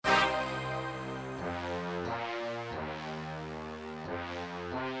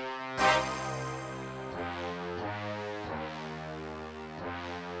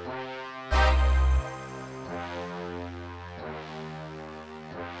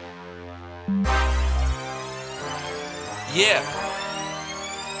Yeah.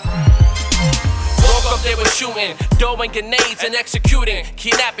 Woke up, they were shooting, throwing grenades and executing,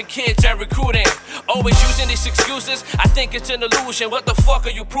 kidnapping kids and recruiting. Always using these excuses, I think it's an illusion. What the fuck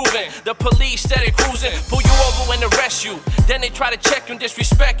are you proving? The police steady cruising, pull you over and arrest you. Then they try to check you and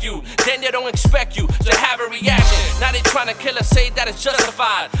disrespect you. Then they don't expect you to have a reaction. Now they trying to kill us, say that it's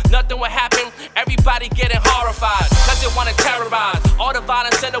justified. Nothing will happen, everybody getting horrified, cause they wanna terrorize. All the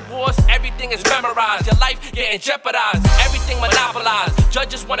violence and the wars, everything is memorized. Your life getting jeopardized, everything monopolized.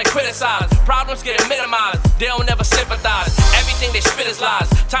 Judges wanna criticize, problems getting minimized. They don't ever sympathize, everything they spit is lies.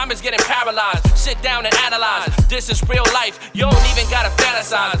 Time is getting paralyzed, sit down and analyze. This is real life, you don't even gotta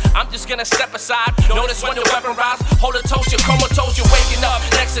fantasize. I'm just gonna step aside, notice when the weapon rise. Hold a toast, you're comatose, you're waking up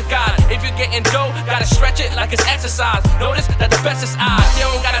next to God. If you're getting dough, gotta stretch it like it's exercise. Notice that the best is I, they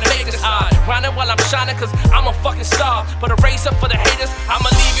don't gotta make this odd. Grinding while I'm shining cause I'm a fucking star. Put a race up for the haters, I'ma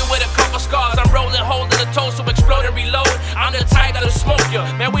leave you with a couple scars. I'm rolling, holding the toast to explode and reload. I'm the type that'll smoke you,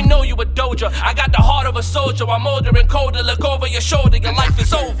 man we know you a doja. I got the heart of a soldier, I'm older and colder, look over your shoulder.